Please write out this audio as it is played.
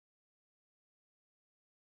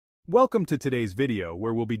Welcome to today's video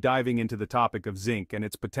where we'll be diving into the topic of zinc and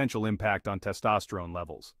its potential impact on testosterone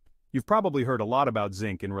levels. You've probably heard a lot about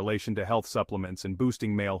zinc in relation to health supplements and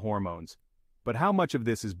boosting male hormones. But how much of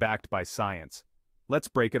this is backed by science? Let's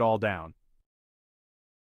break it all down.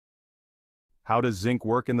 How does zinc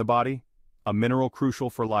work in the body? A mineral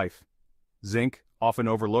crucial for life. Zinc, often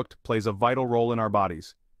overlooked, plays a vital role in our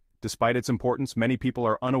bodies. Despite its importance, many people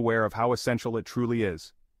are unaware of how essential it truly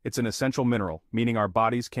is. It's an essential mineral, meaning our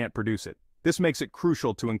bodies can't produce it. This makes it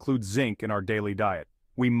crucial to include zinc in our daily diet.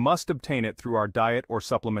 We must obtain it through our diet or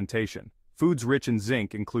supplementation. Foods rich in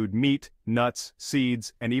zinc include meat, nuts,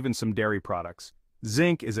 seeds, and even some dairy products.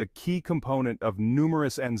 Zinc is a key component of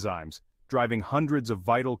numerous enzymes, driving hundreds of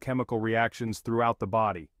vital chemical reactions throughout the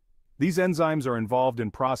body. These enzymes are involved in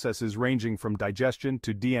processes ranging from digestion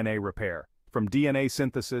to DNA repair. From DNA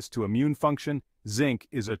synthesis to immune function, zinc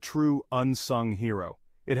is a true unsung hero.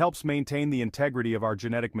 It helps maintain the integrity of our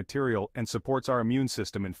genetic material and supports our immune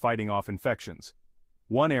system in fighting off infections.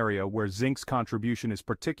 One area where zinc's contribution is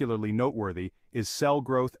particularly noteworthy is cell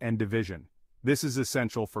growth and division. This is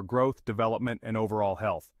essential for growth, development, and overall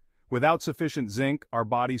health. Without sufficient zinc, our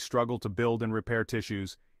bodies struggle to build and repair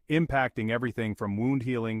tissues, impacting everything from wound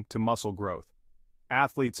healing to muscle growth.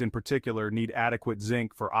 Athletes in particular need adequate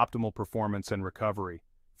zinc for optimal performance and recovery.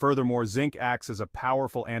 Furthermore, zinc acts as a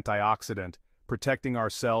powerful antioxidant, protecting our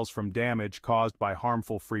cells from damage caused by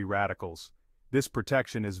harmful free radicals. This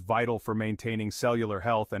protection is vital for maintaining cellular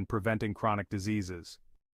health and preventing chronic diseases.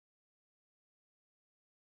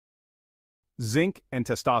 Zinc and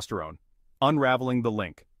testosterone. Unraveling the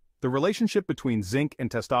link. The relationship between zinc and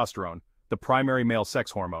testosterone, the primary male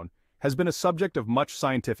sex hormone, has been a subject of much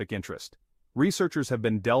scientific interest. Researchers have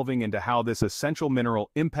been delving into how this essential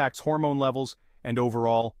mineral impacts hormone levels and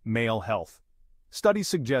overall male health. Studies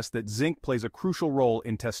suggest that zinc plays a crucial role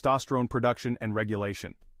in testosterone production and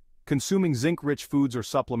regulation. Consuming zinc-rich foods or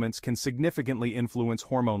supplements can significantly influence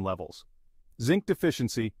hormone levels. Zinc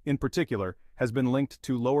deficiency, in particular, has been linked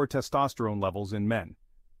to lower testosterone levels in men.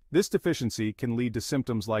 This deficiency can lead to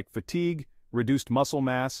symptoms like fatigue, reduced muscle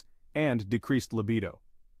mass, and decreased libido.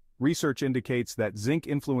 Research indicates that zinc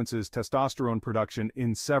influences testosterone production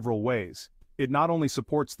in several ways. It not only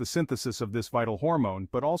supports the synthesis of this vital hormone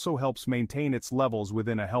but also helps maintain its levels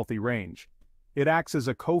within a healthy range. It acts as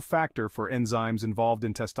a cofactor for enzymes involved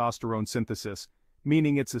in testosterone synthesis,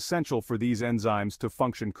 meaning it's essential for these enzymes to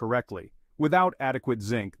function correctly. Without adequate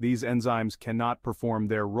zinc, these enzymes cannot perform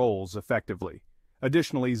their roles effectively.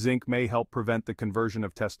 Additionally, zinc may help prevent the conversion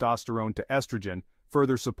of testosterone to estrogen,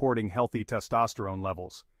 further supporting healthy testosterone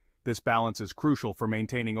levels. This balance is crucial for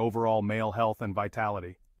maintaining overall male health and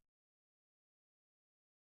vitality.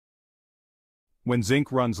 When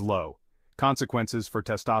zinc runs low, consequences for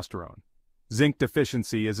testosterone. Zinc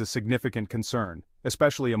deficiency is a significant concern,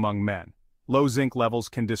 especially among men. Low zinc levels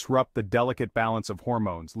can disrupt the delicate balance of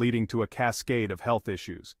hormones, leading to a cascade of health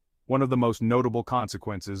issues. One of the most notable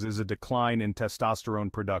consequences is a decline in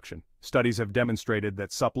testosterone production. Studies have demonstrated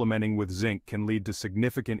that supplementing with zinc can lead to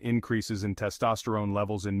significant increases in testosterone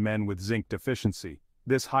levels in men with zinc deficiency.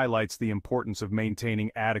 This highlights the importance of maintaining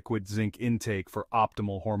adequate zinc intake for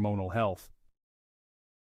optimal hormonal health.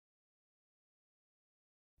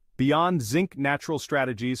 Beyond zinc, natural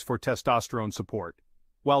strategies for testosterone support.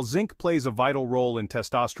 While zinc plays a vital role in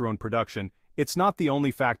testosterone production, it's not the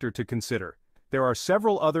only factor to consider. There are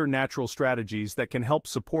several other natural strategies that can help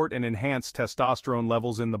support and enhance testosterone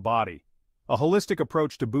levels in the body. A holistic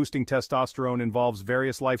approach to boosting testosterone involves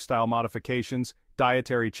various lifestyle modifications,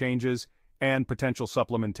 dietary changes, and potential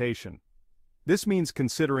supplementation. This means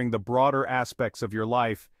considering the broader aspects of your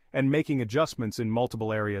life and making adjustments in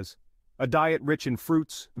multiple areas. A diet rich in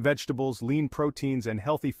fruits, vegetables, lean proteins, and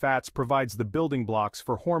healthy fats provides the building blocks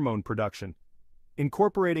for hormone production.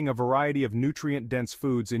 Incorporating a variety of nutrient-dense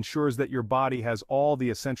foods ensures that your body has all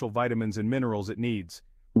the essential vitamins and minerals it needs.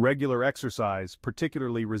 Regular exercise,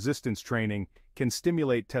 particularly resistance training, can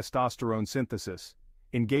stimulate testosterone synthesis.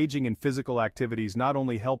 Engaging in physical activities not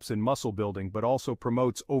only helps in muscle building but also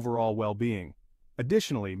promotes overall well-being.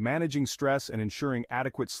 Additionally, managing stress and ensuring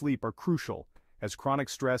adequate sleep are crucial, as chronic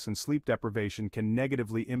stress and sleep deprivation can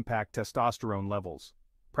negatively impact testosterone levels.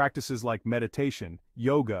 Practices like meditation,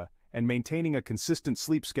 yoga, and maintaining a consistent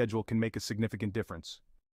sleep schedule can make a significant difference.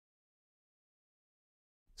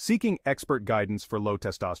 Seeking expert guidance for low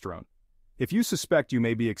testosterone. If you suspect you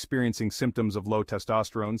may be experiencing symptoms of low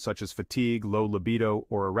testosterone such as fatigue, low libido,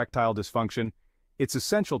 or erectile dysfunction, it's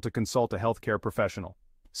essential to consult a healthcare professional.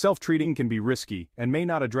 Self-treating can be risky and may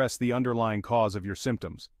not address the underlying cause of your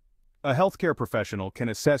symptoms. A healthcare professional can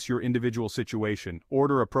assess your individual situation,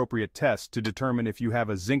 order appropriate tests to determine if you have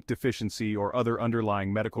a zinc deficiency or other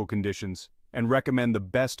underlying medical conditions, and recommend the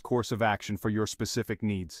best course of action for your specific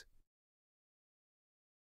needs.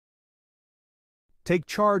 Take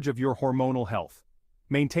charge of your hormonal health.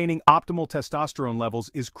 Maintaining optimal testosterone levels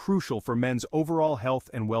is crucial for men's overall health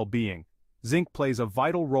and well-being. Zinc plays a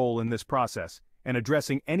vital role in this process, and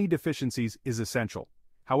addressing any deficiencies is essential.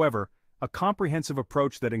 However, a comprehensive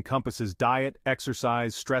approach that encompasses diet,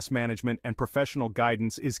 exercise, stress management, and professional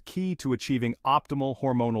guidance is key to achieving optimal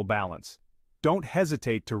hormonal balance. Don't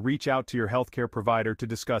hesitate to reach out to your healthcare provider to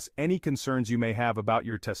discuss any concerns you may have about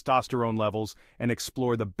your testosterone levels and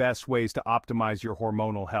explore the best ways to optimize your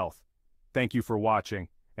hormonal health. Thank you for watching,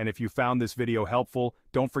 and if you found this video helpful,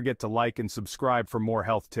 don't forget to like and subscribe for more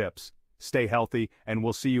health tips. Stay healthy, and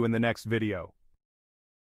we'll see you in the next video.